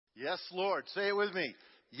Yes, Lord. Say it with me.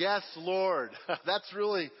 Yes, Lord. That's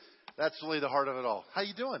really the heart of it all. How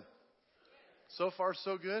you doing? So far,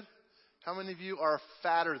 so good? How many of you are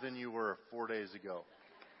fatter than you were 4 days ago?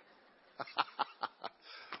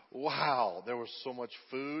 Wow, there was so much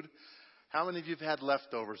food. How many of you have had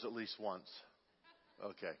leftovers at least once?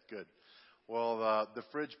 Okay, good. Well, the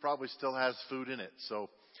fridge probably still has food in it,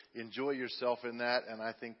 so enjoy yourself in that, and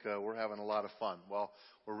I think we're having a lot of fun. Well,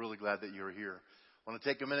 we're really glad that you're here. I want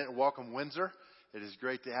to take a minute and welcome Windsor. It is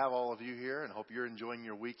great to have all of you here, and hope you're enjoying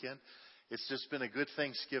your weekend. It's just been a good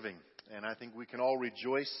Thanksgiving, and I think we can all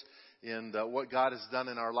rejoice in what God has done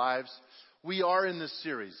in our lives. We are in this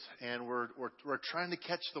series, and we're trying to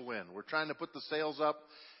catch the wind. We're trying to put the sails up,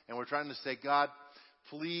 and we're trying to say, God,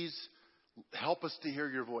 please help us to hear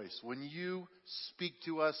your voice. When you speak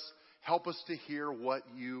to us, help us to hear what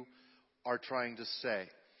you are trying to say.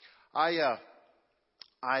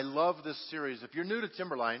 I love this series. If you're new to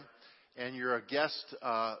Timberline and you're a guest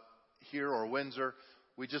here or Windsor,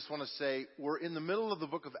 we just want to say we're in the middle of the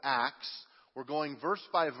book of Acts. We're going verse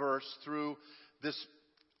by verse through this,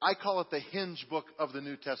 I call it the hinge book of the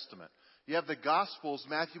New Testament. You have the Gospels,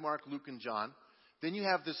 Matthew, Mark, Luke, and John. Then you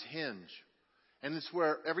have this hinge. And it's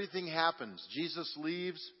where everything happens. Jesus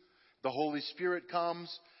leaves, the Holy Spirit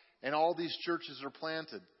comes, and all these churches are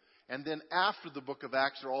planted. And then after the book of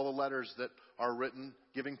Acts are all the letters that are written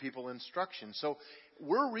giving people instruction. So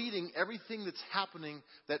we're reading everything that's happening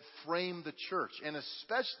that framed the church. And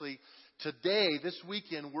especially today, this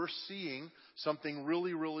weekend, we're seeing something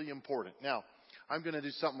really, really important. Now, I'm going to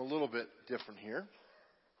do something a little bit different here.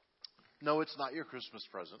 No, it's not your Christmas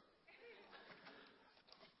present.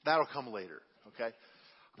 That'll come later, okay?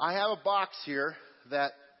 I have a box here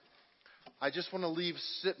that I just want to leave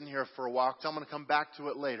sitting here for a while because I'm going to come back to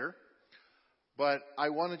it later. But I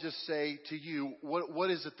want to just say to you, what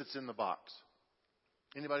is it that's in the box?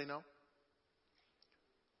 Anybody know?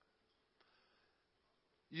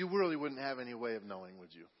 You really wouldn't have any way of knowing, would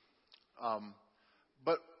you?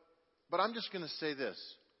 But I'm just going to say this.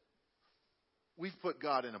 We've put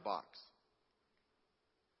God in a box.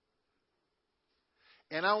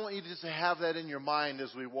 And I want you to just have that in your mind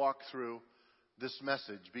as we walk through this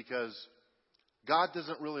message, because God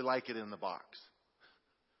doesn't really like it in the box.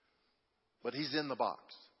 But He's in the box.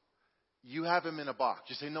 You have Him in a box.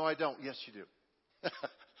 You say, no, I don't. Yes, you do.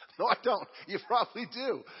 No, I don't. You probably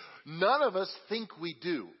do. None of us think we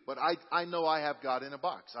do. But I know I have God in a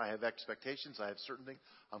box. I have expectations. I have certain things.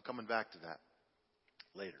 I'm coming back to that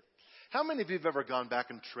later. How many of you have ever gone back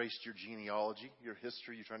and traced your genealogy, your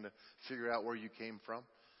history? You're trying to figure out where you came from.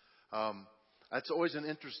 That's always an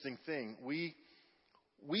interesting thing.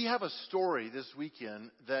 We have a story this weekend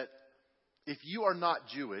that if you are not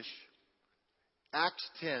Jewish, Acts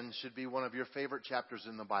 10 should be one of your favorite chapters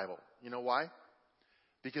in the Bible. You know why?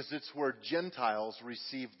 Because it's where Gentiles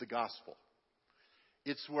received the gospel.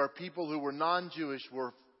 It's where people who were non-Jewish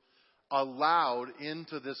were allowed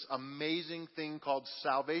into this amazing thing called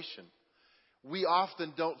salvation. We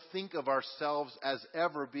often don't think of ourselves as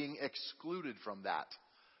ever being excluded from that.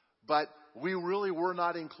 But we really were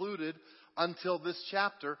not included until this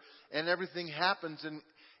chapter, and everything happens,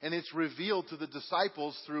 and it's revealed to the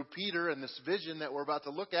disciples through Peter and this vision that we're about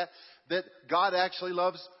to look at, that God actually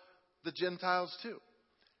loves the Gentiles too.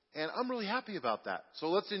 And I'm really happy about that. So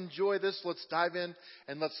let's enjoy this. Let's dive in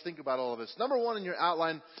and let's think about all of this. Number one in your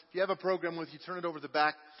outline, if you have a program with you, turn it over to the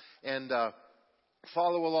back and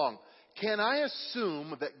follow along. Can I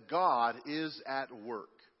assume that God is at work?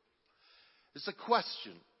 It's a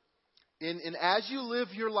question. And as you live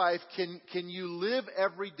your life, can you live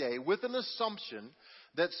every day with an assumption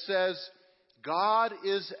that says God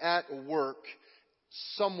is at work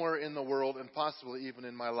somewhere in the world and possibly even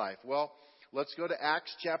in my life? Well, let's go to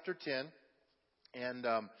Acts chapter 10. And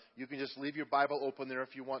you can just leave your Bible open there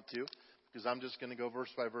if you want to, because I'm just going to go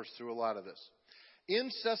verse by verse through a lot of this.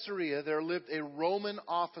 In Caesarea, there lived a Roman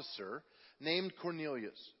officer named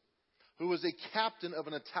Cornelius, who was a captain of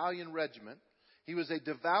an Italian regiment. He was a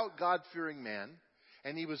devout, God-fearing man,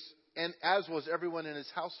 and as was everyone in his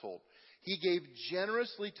household. He gave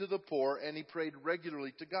generously to the poor, and he prayed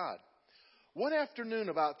regularly to God. One afternoon,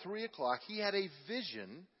 about 3 o'clock, he had a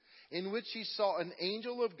vision in which he saw an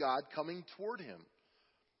angel of God coming toward him.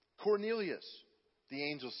 Cornelius, the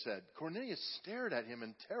angel said. Cornelius stared at him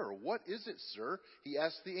in terror. What is it, sir? He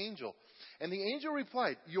asked the angel. And the angel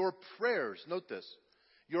replied, your prayers, note this,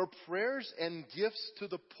 your prayers and gifts to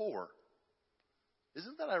the poor.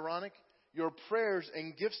 Isn't that ironic? Your prayers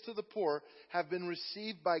and gifts to the poor have been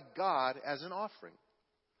received by God as an offering.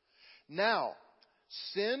 Now,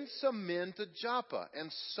 send some men to Joppa and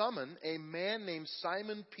summon a man named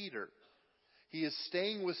Simon Peter. He is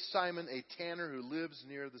staying with Simon, a tanner who lives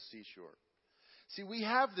near the seashore. See, we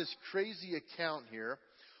have this crazy account here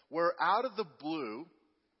where out of the blue,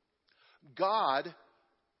 God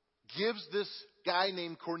gives this guy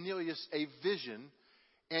named Cornelius a vision,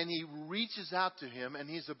 and he reaches out to him, and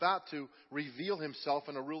he's about to reveal himself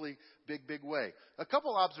in a really big, big way. A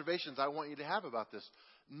couple observations I want you to have about this.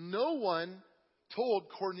 No one told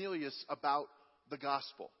Cornelius about the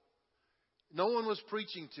gospel. No one was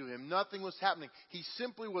preaching to him. Nothing was happening. He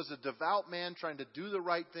simply was a devout man trying to do the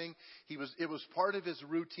right thing. It was part of his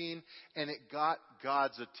routine, and it got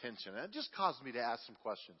God's attention. And it just caused me to ask some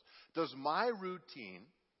questions. Does my routine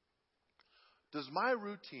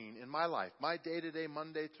in my life, my day-to-day,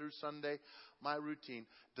 Monday through Sunday, my routine,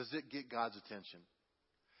 does it get God's attention?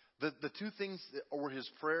 The two things were his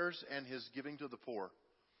prayers and his giving to the poor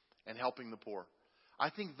and helping the poor. I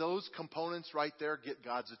think those components right there get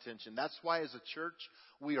God's attention. That's why as a church,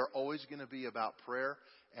 we are always going to be about prayer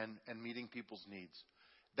and meeting people's needs.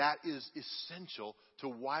 That is essential to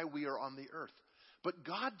why we are on the earth. But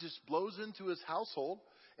God just blows into his household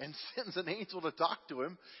and sends an angel to talk to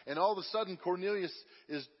him. And all of a sudden, Cornelius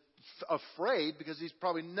is afraid because he's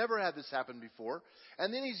probably never had this happen before.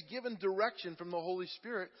 And then he's given direction from the Holy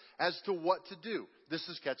Spirit as to what to do. This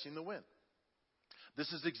is catching the wind.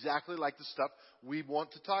 This is exactly like the stuff we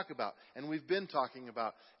want to talk about and we've been talking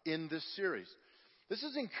about in this series. This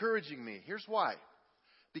is encouraging me. Here's why.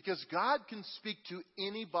 Because God can speak to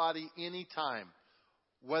anybody, anytime,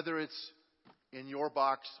 whether it's in your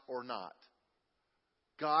box or not.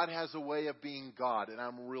 God has a way of being God, and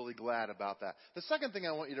I'm really glad about that. The second thing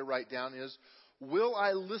I want you to write down is, will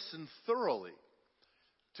I listen thoroughly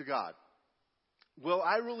to God? Will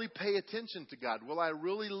I really pay attention to God? Will I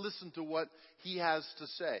really listen to what he has to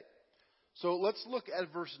say? So let's look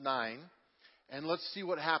at verse 9 and let's see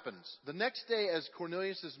what happens. The next day, as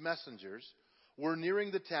Cornelius' messengers were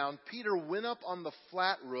nearing the town, Peter went up on the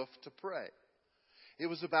flat roof to pray. It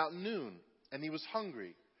was about noon and he was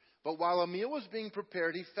hungry. But while a meal was being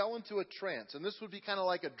prepared, he fell into a trance. And this would be kind of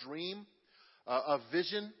like a dream, a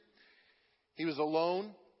vision. He was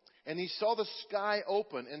alone. And he saw the sky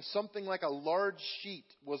open, and something like a large sheet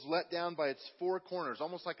was let down by its four corners,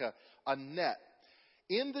 almost like a net.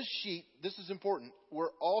 In the sheet, this is important,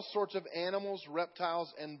 were all sorts of animals,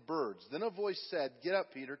 reptiles, and birds. Then a voice said, "Get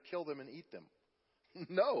up, Peter, kill them and eat them."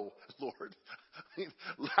 No, Lord.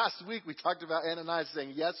 Last week we talked about Ananias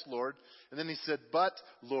saying, "Yes, Lord." And then he said, "But,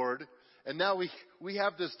 Lord." And now we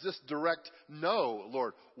have this direct, "No,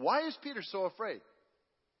 Lord." Why is Peter so afraid?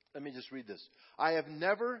 Let me just read this. I have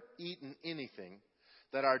never eaten anything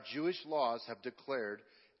that our Jewish laws have declared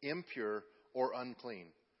impure or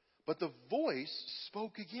unclean. But the voice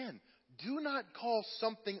spoke again. Do not call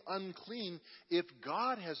something unclean if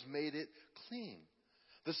God has made it clean.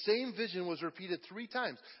 The same vision was repeated 3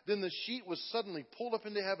 times. Then the sheet was suddenly pulled up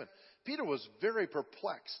into heaven. Peter was very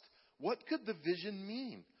perplexed. What could the vision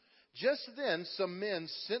mean? Just then, some men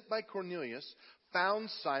sent by Cornelius found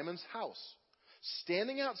Simon's house.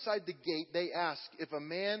 Standing outside the gate, they asked if a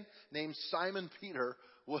man named Simon Peter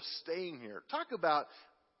was staying here. Talk about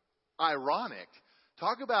ironic.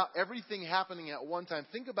 Talk about everything happening at one time.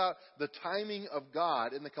 Think about the timing of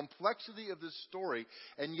God and the complexity of this story,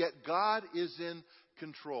 and yet God is in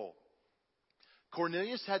control.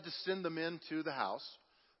 Cornelius had to send the men to the house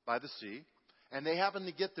by the sea, and they happened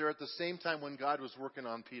to get there at the same time when God was working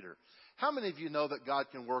on Peter. How many of you know that God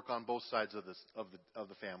can work on both sides of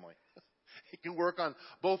the family? He can work on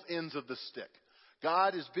both ends of the stick.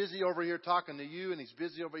 God is busy over here talking to you, and he's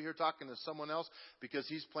busy over here talking to someone else because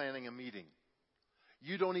he's planning a meeting.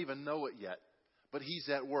 You don't even know it yet, but he's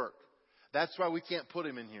at work. That's why we can't put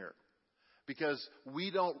him in here, because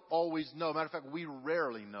we don't always know. Matter of fact, we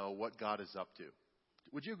rarely know what God is up to.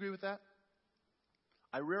 Would you agree with that?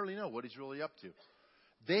 I rarely know what he's really up to.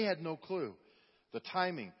 They had no clue. The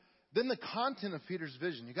timing. Then the content of Peter's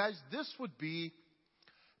vision. You guys, this would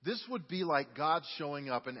be like God showing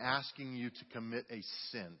up and asking you to commit a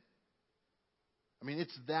sin. I mean,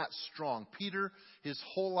 it's that strong. Peter, his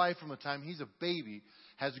whole life from the time he's a baby,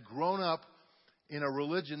 has grown up in a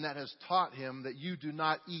religion that has taught him that you do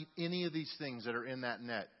not eat any of these things that are in that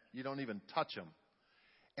net. You don't even touch them.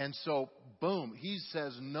 And so, boom, he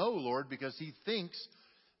says, "No, Lord," because he thinks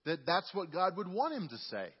that that's what God would want him to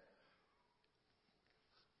say.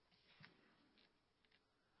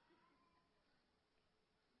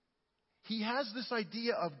 He has this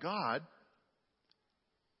idea of God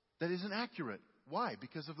that isn't accurate. Why?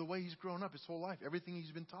 Because of the way he's grown up his whole life, everything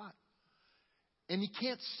he's been taught. And he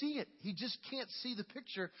can't see it. He just can't see the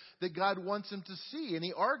picture that God wants him to see. And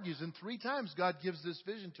he argues, and 3 times God gives this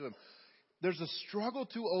vision to him. There's a struggle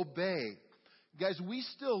to obey. Guys, we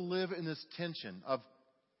still live in this tension of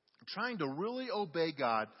trying to really obey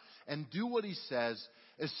God and do what He says,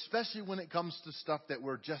 especially when it comes to stuff that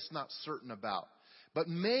we're just not certain about. But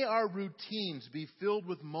may our routines be filled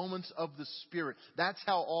with moments of the Spirit. That's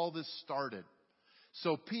how all this started.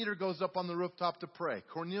 So Peter goes up on the rooftop to pray.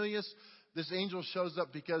 Cornelius, this angel shows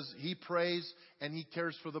up because he prays and he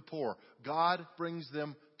cares for the poor. God brings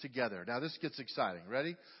them together. Now this gets exciting.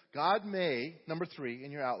 Ready? God may, number 3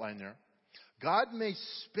 in your outline there, God may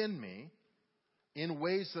spin me in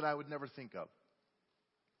ways that I would never think of.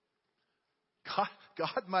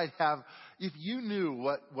 God might have, if you knew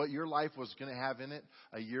what your life was going to have in it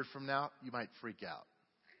a year from now, you might freak out.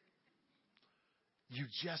 You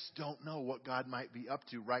just don't know what God might be up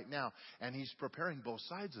to right now. And He's preparing both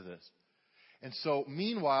sides of this. And so,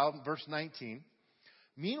 meanwhile, verse 19,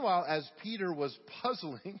 meanwhile, as Peter was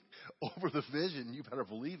puzzling over the vision, you better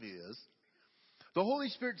believe he is, the Holy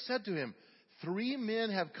Spirit said to him, 3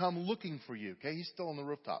 men have come looking for you. Okay, he's still on the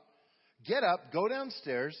rooftop. Get up, go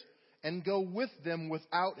downstairs, and go with them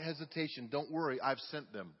without hesitation. Don't worry, I've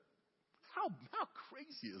sent them. How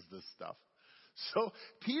crazy is this stuff? So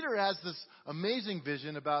Peter has this amazing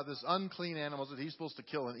vision about this unclean animals that he's supposed to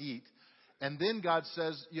kill and eat. And then God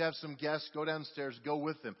says, you have some guests, go downstairs, go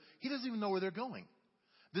with them. He doesn't even know where they're going.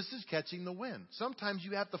 This is catching the wind. Sometimes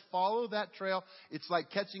you have to follow that trail. It's like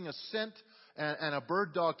catching a scent and a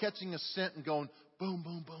bird dog catching a scent and going boom,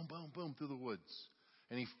 boom, boom, boom, boom through the woods.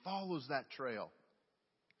 And he follows that trail.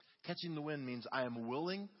 Catching the wind means I am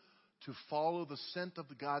willing to follow the scent of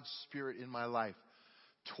the God's Spirit in my life.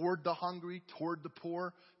 Toward the hungry, toward the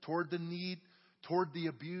poor, toward the need, toward the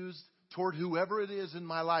abused, toward whoever it is in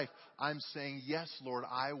my life. I'm saying, yes, Lord,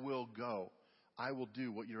 I will go. I will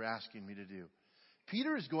do what you're asking me to do.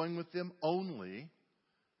 Peter is going with them only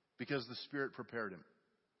because the Spirit prepared him.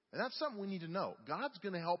 And that's something we need to know. God's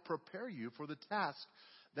going to help prepare you for the task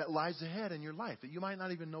that lies ahead in your life that you might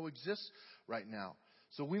not even know exists right now.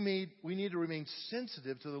 So we need to remain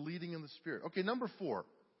sensitive to the leading of the Spirit. Okay, number 4.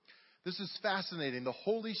 This is fascinating. The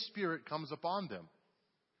Holy Spirit comes upon them.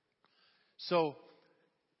 So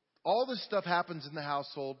all this stuff happens in the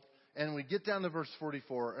household, and we get down to verse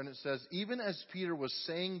 44, and it says, even as Peter was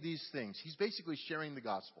saying these things, he's basically sharing the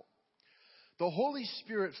gospel. The Holy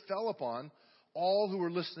Spirit fell upon all who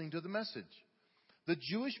were listening to the message. The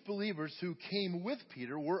Jewish believers who came with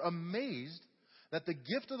Peter were amazed that the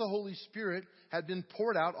gift of the Holy Spirit had been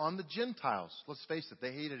poured out on the Gentiles. Let's face it,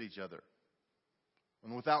 they hated each other.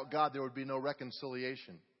 And without God, there would be no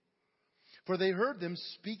reconciliation. For they heard them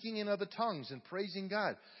speaking in other tongues and praising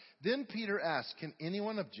God. Then Peter asked, can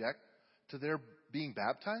anyone object to their being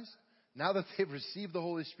baptized, now that they've received the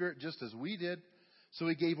Holy Spirit just as we did? So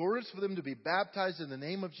he gave orders for them to be baptized in the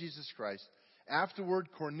name of Jesus Christ. Afterward,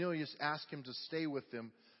 Cornelius asked him to stay with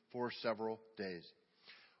them for several days.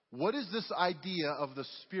 What is this idea of the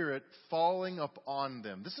Spirit falling upon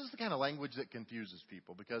them? This is the kind of language that confuses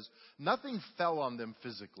people because nothing fell on them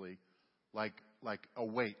physically like a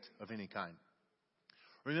weight of any kind.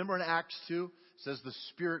 Remember in Acts 2, it says the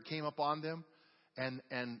Spirit came upon them and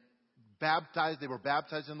baptized. They were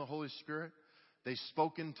baptized in the Holy Spirit. They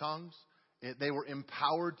spoke in tongues. They were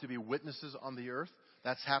empowered to be witnesses on the earth.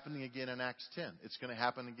 That's happening again in Acts 10. It's going to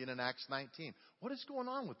happen again in Acts 19. What is going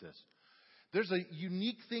on with this? There's a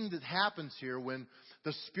unique thing that happens here when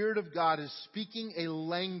the Spirit of God is speaking a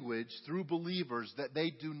language through believers that they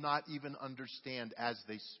do not even understand as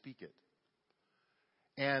they speak it.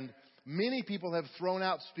 And many people have thrown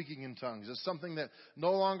out speaking in tongues as something that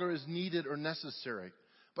no longer is needed or necessary.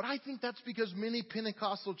 But I think that's because many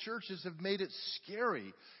Pentecostal churches have made it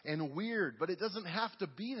scary and weird, but it doesn't have to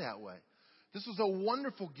be that way. This was a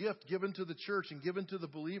wonderful gift given to the church and given to the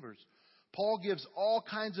believers. Paul gives all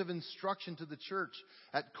kinds of instruction to the church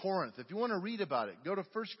at Corinth. If you want to read about it, go to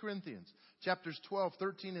 1 Corinthians chapters 12,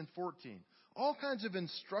 13, and 14. All kinds of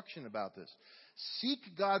instruction about this. Seek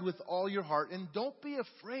God with all your heart and don't be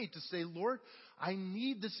afraid to say, Lord, I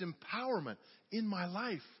need this empowerment in my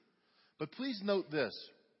life. But please note this.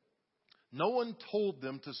 No one told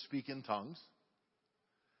them to speak in tongues.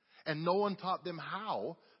 And no one taught them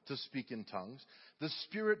how to speak in tongues. The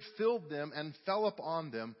Spirit filled them and fell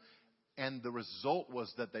upon them. And the result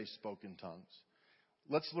was that they spoke in tongues.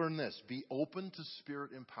 Let's learn this. Be open to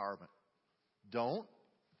Spirit empowerment. Don't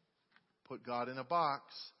put God in a box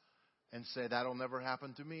and say, that'll never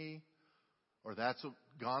happen to me. Or that's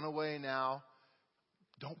gone away now.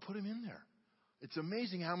 Don't put Him in there. It's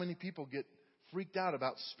amazing how many people get freaked out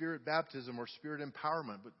about Spirit baptism or Spirit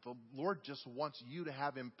empowerment. But the Lord just wants you to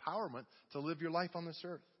have empowerment to live your life on this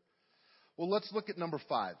earth. Well, let's look at number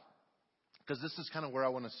 5. Because this is kind of where I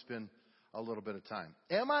want to spend a little bit of time.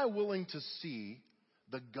 Am I willing to see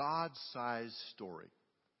the God-sized story?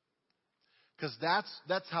 Because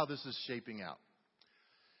that's how this is shaping out.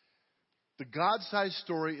 The God-sized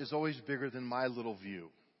story is always bigger than my little view,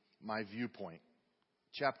 my viewpoint.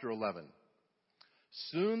 Chapter 11.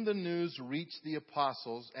 Soon the news reached the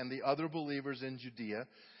apostles and the other believers in Judea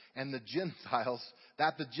and the Gentiles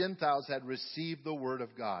that the Gentiles had received the word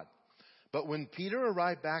of God. But when Peter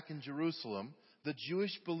arrived back in Jerusalem, the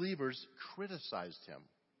Jewish believers criticized him.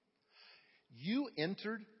 You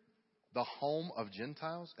entered the home of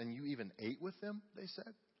Gentiles and you even ate with them, they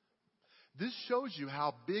said. This shows you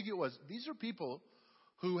how big it was. These are people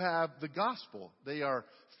who have the gospel. They are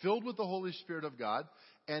filled with the Holy Spirit of God,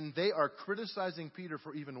 and they are criticizing Peter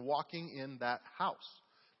for even walking in that house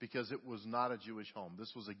because it was not a Jewish home.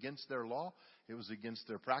 This was against their law. It was against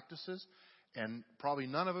their practices, and probably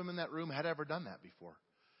none of them in that room had ever done that before.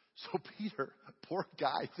 So Peter, poor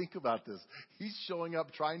guy, think about this. He's showing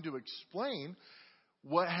up trying to explain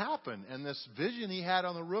what happened and this vision he had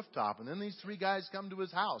on the rooftop. And then these three guys come to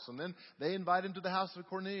his house, and then they invite him to the house of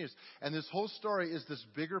Cornelius. And this whole story is this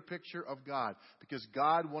bigger picture of God, because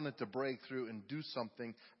God wanted to break through and do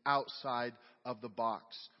something outside of the box.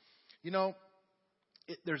 You know,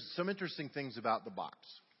 there's some interesting things about the box.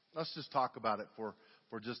 Let's just talk about it for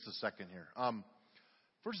just a second here.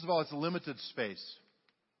 First of all, it's a limited space,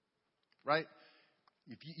 right?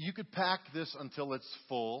 If you could pack this until it's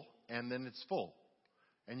full, and then it's full.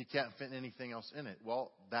 And you can't fit anything else in it.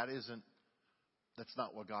 Well, that's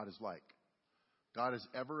not what God is like. God is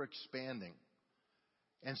ever expanding.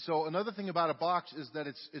 And so another thing about a box is that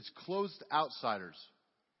it's closed to outsiders.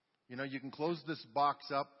 You know, you can close this box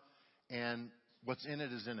up and what's in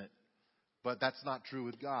it is in it. But that's not true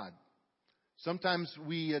with God. Sometimes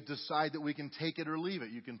we decide that we can take it or leave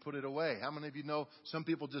it. You can put it away. How many of you know some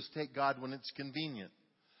people just take God when it's convenient,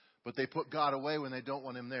 but they put God away when they don't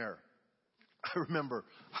want him there? I remember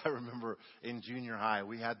in junior high,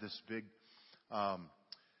 we had this big, can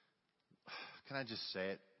I just say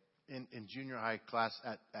it? In junior high class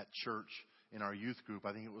at church, in our youth group,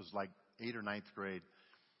 I think it was like 8th or 9th grade,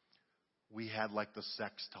 we had like the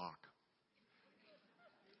sex talk.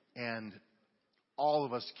 And all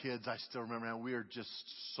of us kids, I still remember, man, we were just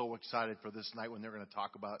so excited for this night when they're going to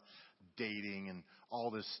talk about dating and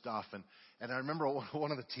all this stuff. And I remember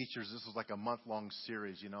one of the teachers, this was like a month-long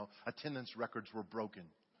series, you know, attendance records were broken.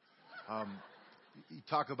 You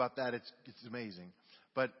talk about that, it's amazing.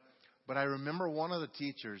 But I remember one of the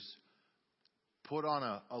teachers put on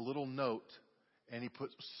a little note, and he put,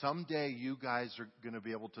 someday you guys are going to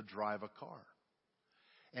be able to drive a car.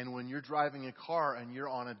 And when you're driving a car and you're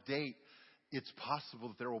on a date, it's possible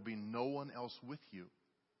that there will be no one else with you.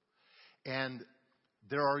 And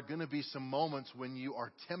there are going to be some moments when you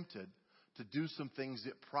are tempted to do some things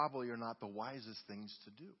that probably are not the wisest things to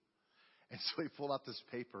do. And so he pulled out this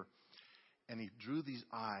paper and he drew these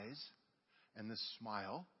eyes and this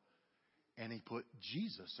smile, and he put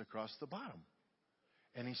Jesus across the bottom.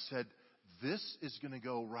 And he said, this is going to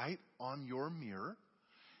go right on your mirror,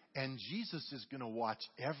 and Jesus is going to watch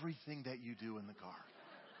everything that you do in the car.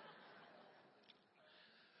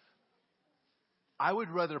 I would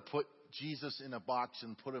rather put Jesus in a box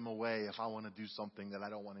and put him away if I want to do something that I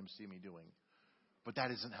don't want him to see me doing. But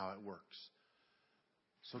that isn't how it works.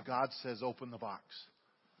 So God says, open the box.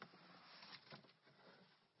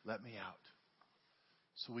 Let me out.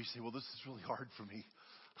 So we say, well, this is really hard for me.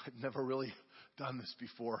 I've never really done this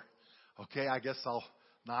before. Okay, I guess I'll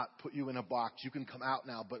not put you in a box. You can come out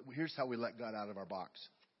now. But here's how we let God out of our box.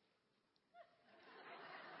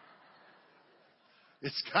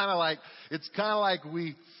 It's kind of like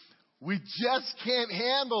we just can't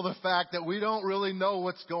handle the fact that we don't really know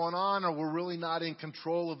what's going on, or we're really not in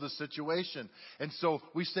control of the situation. And so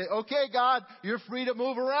we say, okay, God, you're free to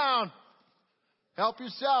move around. Help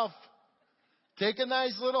yourself. Take a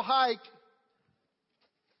nice little hike.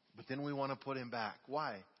 But then we want to put him back.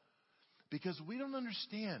 Why? Because we don't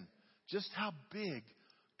understand just how big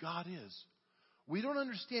God is. We don't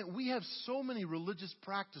understand. We have so many religious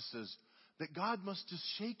practices that God must just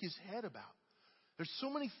shake his head about. There's so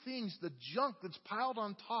many things, the junk that's piled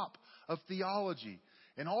on top of theology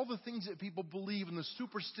and all the things that people believe and the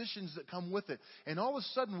superstitions that come with it. And all of a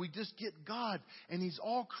sudden we just get God and he's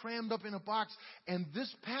all crammed up in a box. And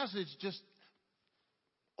this passage just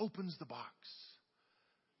opens the box.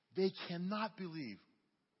 They cannot believe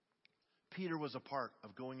Peter was a part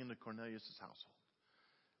of going into Cornelius' household.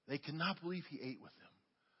 They cannot believe he ate with them.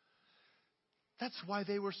 That's why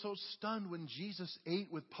they were so stunned when Jesus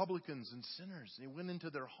ate with publicans and sinners. He went into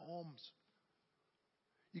their homes.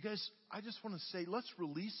 You guys, I just want to say, let's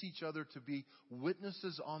release each other to be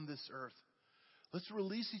witnesses on this earth. Let's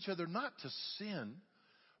release each other not to sin,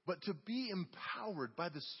 but to be empowered by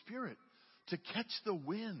the Spirit to catch the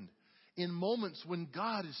wind in moments when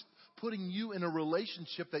God is putting you in a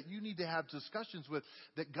relationship that you need to have discussions with,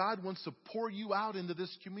 that God wants to pour you out into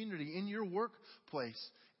this community, in your workplace,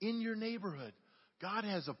 in your neighborhood. God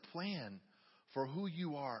has a plan for who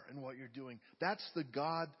you are and what you're doing. That's the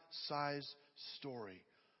God-sized story.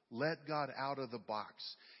 Let God out of the box.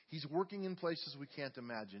 He's working in places we can't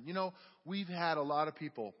imagine. You know, we've had a lot of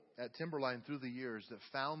people at Timberline through the years that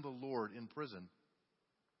found the Lord in prison.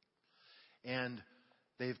 And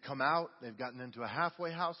they've come out, they've gotten into a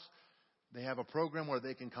halfway house. They have a program where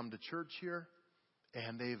they can come to church here,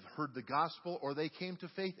 and they've heard the gospel, or they came to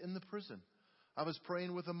faith in the prison. I was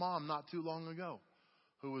praying with a mom not too long ago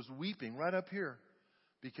who was weeping right up here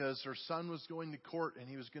because her son was going to court and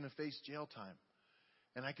he was going to face jail time.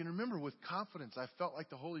 And I can remember with confidence, I felt like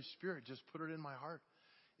the Holy Spirit just put it in my heart.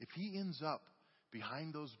 If he ends up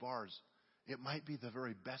behind those bars, it might be the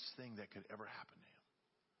very best thing that could ever happen to him.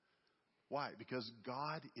 Why? Because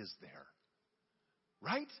God is there.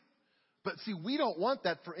 Right? But see, we don't want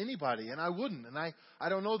that for anybody, and I wouldn't. And I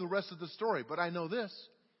don't know the rest of the story, but I know this.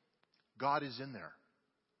 God is in there.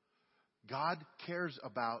 God cares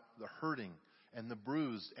about the hurting and the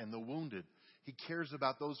bruised and the wounded. He cares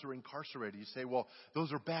about those who are incarcerated. You say, well,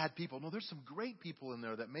 those are bad people. No, there's some great people in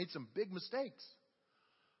there that made some big mistakes.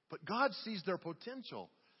 But God sees their potential.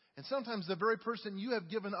 And sometimes the very person you have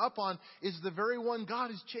given up on is the very one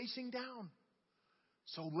God is chasing down.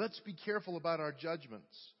 So let's be careful about our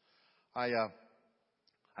judgments. I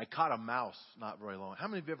caught a mouse not very long. How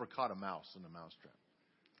many of you ever caught a mouse in a mousetrap?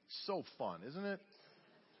 So fun, isn't it?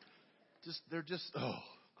 They're just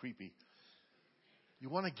creepy. You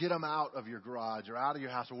want to get them out of your garage or out of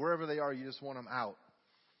your house or wherever they are. You just want them out.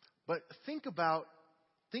 But think about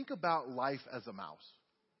life as a mouse.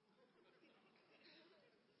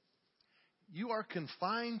 You are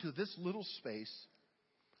confined to this little space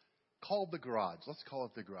called the garage. Let's call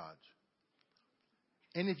it the garage.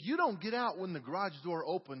 And if you don't get out when the garage door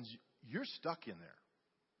opens, you're stuck in there.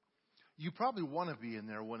 You probably want to be in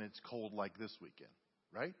there when it's cold like this weekend,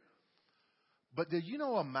 right? But did you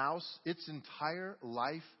know a mouse, its entire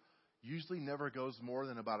life usually never goes more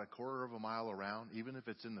than about a quarter of a mile around, even if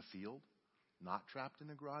it's in the field, not trapped in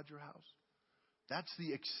a garage or house? That's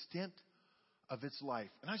the extent of its life.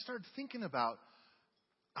 And I started thinking about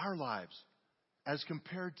our lives as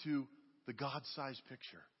compared to the God-sized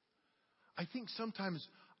picture. I think sometimes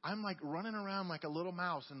I'm like running around like a little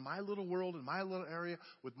mouse in my little world, in my little area,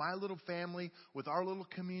 with my little family, with our little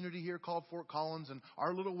community here called Fort Collins, and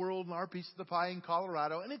our little world and our piece of the pie in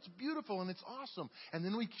Colorado. And it's beautiful and it's awesome. And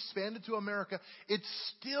then we expand it to America.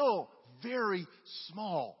 It's still very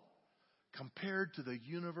small compared to the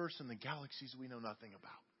universe and the galaxies we know nothing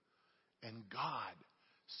about. And God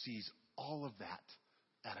sees all of that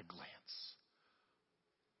at a glance.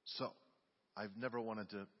 So, I've never wanted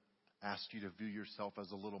to ask you to view yourself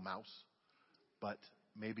as a little mouse, but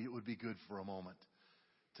maybe it would be good for a moment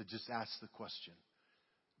to just ask the question,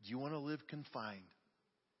 do you want to live confined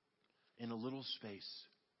in a little space,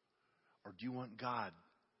 or do you want God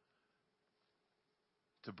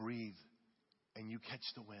to breathe and you catch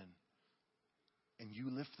the wind and you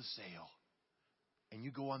lift the sail and you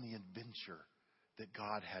go on the adventure that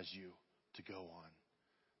God has you to go on?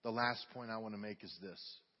 The last point I want to make is this.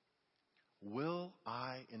 Will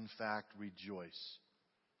I, in fact, rejoice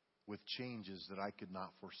with changes that I could not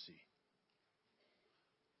foresee?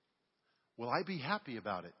 Will I be happy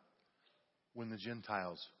about it when the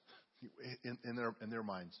Gentiles, in their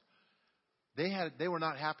minds, they were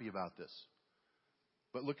not happy about this?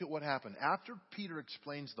 But look at what happened. After Peter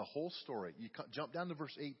explains the whole story, you jump down to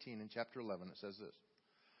verse 18 in chapter 11. It says this.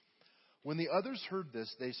 When the others heard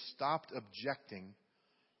this, they stopped objecting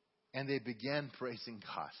and they began praising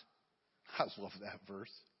God. I love that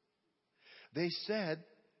verse. They said,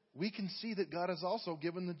 we can see that God has also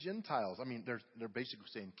given the Gentiles. I mean, they're basically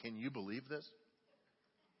saying, can you believe this?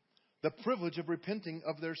 The privilege of repenting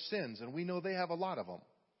of their sins. And we know they have a lot of them.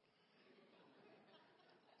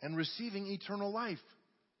 And receiving eternal life.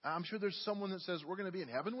 I'm sure there's someone that says, we're going to be in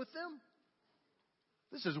heaven with them?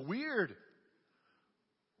 This is weird.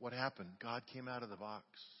 What happened? God came out of the box.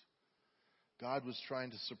 God was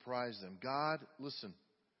trying to surprise them. God, listen.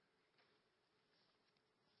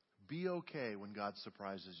 Be okay when God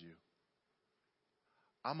surprises you.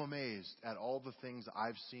 I'm amazed at all the things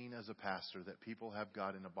I've seen as a pastor that people have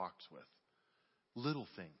God in a box with. Little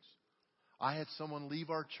things. I had someone leave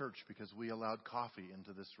our church because we allowed coffee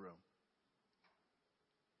into this room.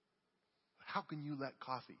 How can you let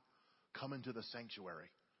coffee come into the sanctuary?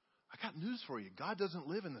 I got news for you. God doesn't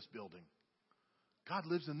live in this building. God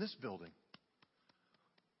lives in this building.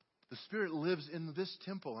 The Spirit lives in this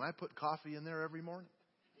temple, and I put coffee in there every morning.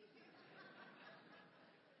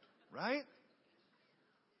 Right?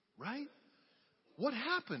 Right? What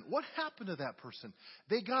happened? What happened to that person?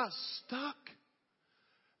 They got stuck.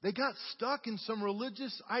 They got stuck in some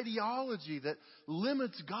religious ideology that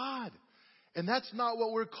limits God. And that's not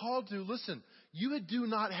what we're called to. Listen, you do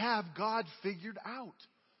not have God figured out.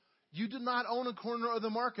 You do not own a corner of the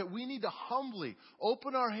market. We need to humbly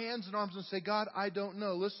open our hands and arms and say, God, I don't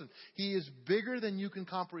know. Listen, He is bigger than you can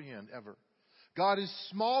comprehend ever. God is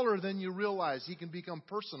smaller than you realize. He can become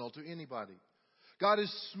personal to anybody. God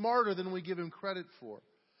is smarter than we give Him credit for.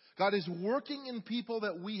 God is working in people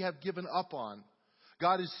that we have given up on.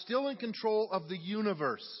 God is still in control of the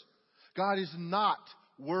universe. God is not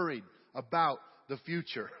worried about the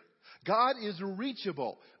future. God is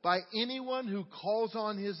reachable by anyone who calls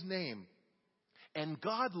on His name. And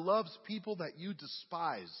God loves people that you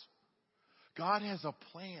despise. God has a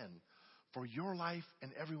plan for your life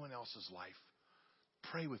and everyone else's life.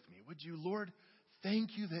 Pray with me, would you? Lord,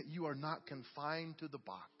 thank you that you are not confined to the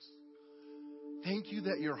box. Thank you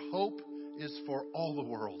that your hope is for all the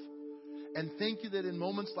world. And thank you that in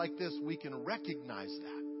moments like this, we can recognize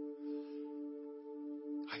that.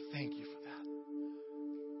 I thank you for that.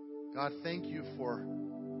 God, thank you for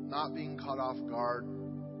not being caught off guard,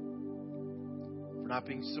 for not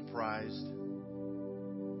being surprised,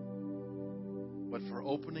 but for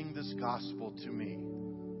opening this gospel to me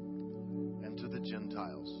and to the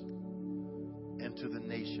Gentiles and to the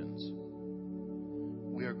nations.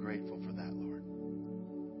 We are grateful for that, Lord.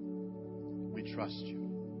 We trust you.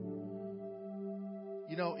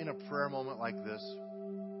 You know, in a prayer moment like this,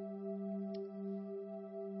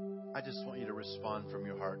 I just want you to respond from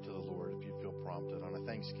your heart to the Lord if you feel prompted on a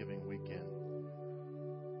Thanksgiving weekend.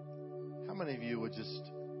 How many of you would just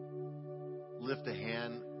lift a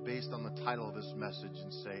hand based on the title of this message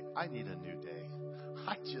and say, I need a new day.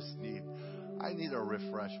 I need a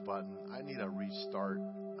refresh button. I need a restart.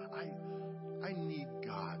 I need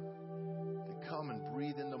God to come and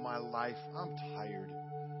breathe into my life. I'm tired.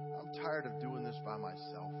 I'm tired of doing this by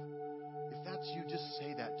myself. If that's you, just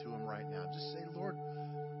say that to Him right now. Just say, Lord,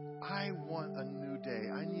 I want a new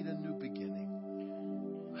day. I need a new beginning.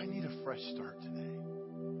 I need a fresh start today.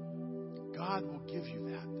 God will give you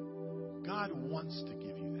that. God wants to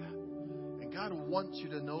give you that. And God wants you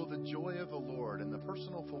to know the joy of the Lord and the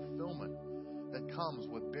personal fulfillment that comes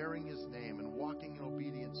with bearing His name and walking in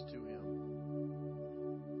obedience to Him.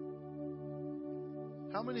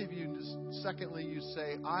 How many of you, just secondly, you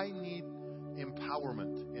say, I need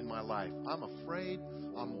empowerment in my life. I'm afraid.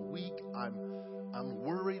 I'm weak. I'm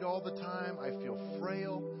worried all the time. I feel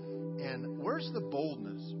frail. And where's the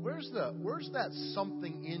boldness? Where's that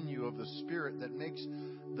something in you of the Spirit that makes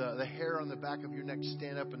the hair on the back of your neck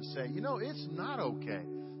stand up and say, you know, it's not okay.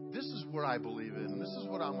 This is what I believe in. And this is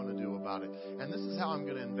what I'm going to do about it. And this is how I'm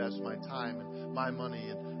going to invest my time and my money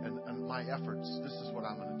and my efforts. This is what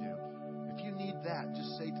I'm going to do. If you need that,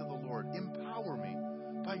 just say to the Lord, empower me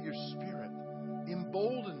by your Spirit.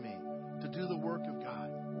 Embolden me to do the work of God.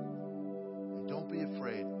 And don't be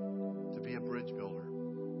afraid to be a bridge builder.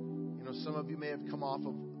 You know, some of you may have come off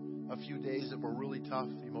of a few days that were really tough,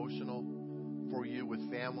 emotional for you with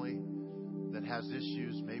family that has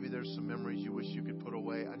issues. Maybe there's some memories you wish you could put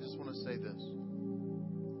away. I just want to say this.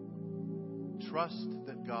 Trust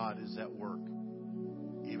that God is at work,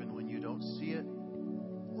 even when you don't see it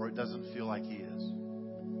or it doesn't feel like He is.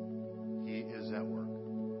 He is at work,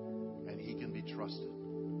 and He can be trusted.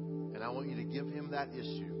 And I want you to give Him that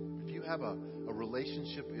issue. If you have a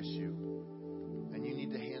relationship issue and you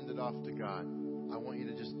need to hand it off to God, I want you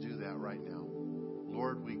to just do that right now.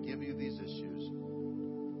 Lord, we give you these issues.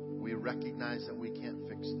 We recognize that we can't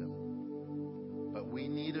fix them. But we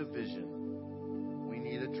need a vision. We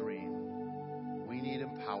need a dream. We need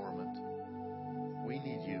empowerment. We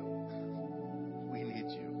need you. We need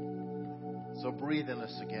you. So breathe in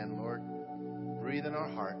us again, Lord. Breathe in our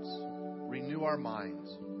hearts. Renew our minds.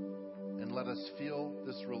 And let us feel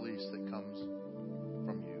this release that comes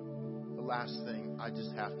from you. The last thing, I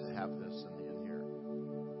just have to have this in here.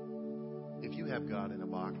 If you have God in a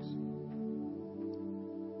box,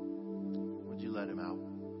 would you let Him out?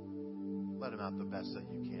 Let Him out the best that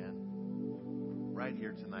you can. Right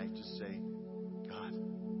here tonight, just say, God,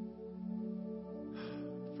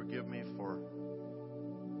 forgive me for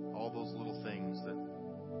all those little things that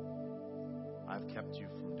I've kept you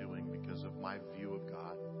from doing because of my view of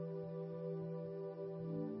God.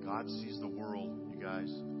 God sees the world, you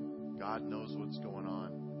guys. God knows what's going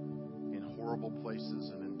on in horrible places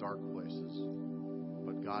and in dark places.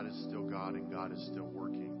 But God is still God, and God is still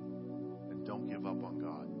working. And don't give up on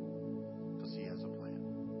God, because He has a plan.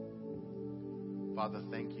 Father,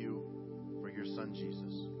 thank you for your Son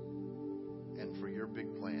Jesus and for your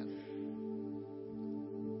big plan.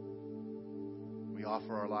 We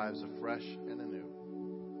offer our lives afresh and anew.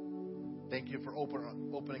 Thank you for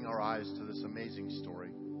opening our eyes to this amazing story.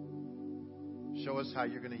 Show us how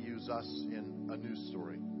you're going to use us in a new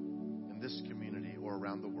story in this community or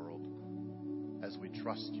around the world as we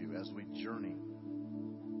trust you, as we journey,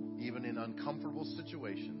 even in uncomfortable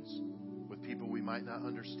situations with people we might not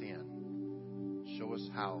understand. Show us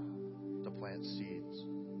how to plant seeds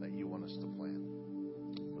that you want us to plant.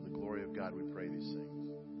 For the glory of God, we pray these things.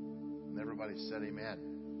 And everybody said amen.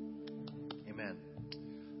 Amen.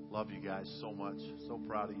 Love you guys so much. So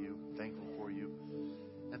proud of you. Thankful for you.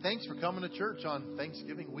 And thanks for coming to church on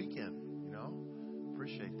Thanksgiving weekend.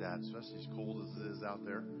 Appreciate that, especially as cold as it is out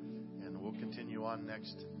there. And we'll continue on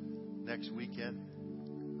next weekend.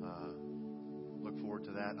 Look forward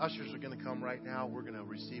to that. Ushers are going to come right now. We're going to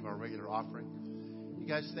receive our regular offering. You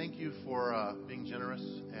guys, thank you for being generous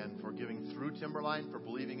and for giving through Timberline, for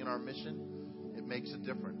believing in our mission. It makes a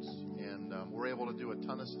difference. And we're able to do a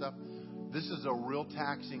ton of stuff. This is a real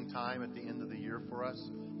taxing time at the end of the year for us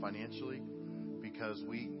financially, because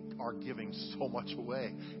we are giving so much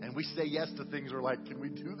away. And we say yes to things. We're like, can we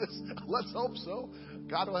do this? Let's hope so.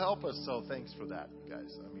 God will help us. So thanks for that,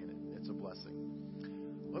 guys. I mean, it's a blessing.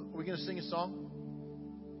 We're going to sing a song.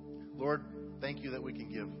 Lord, thank you that we can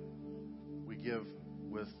give. We give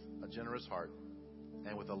with a generous heart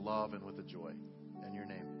and with a love and with a joy. In your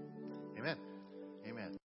name, amen. Amen.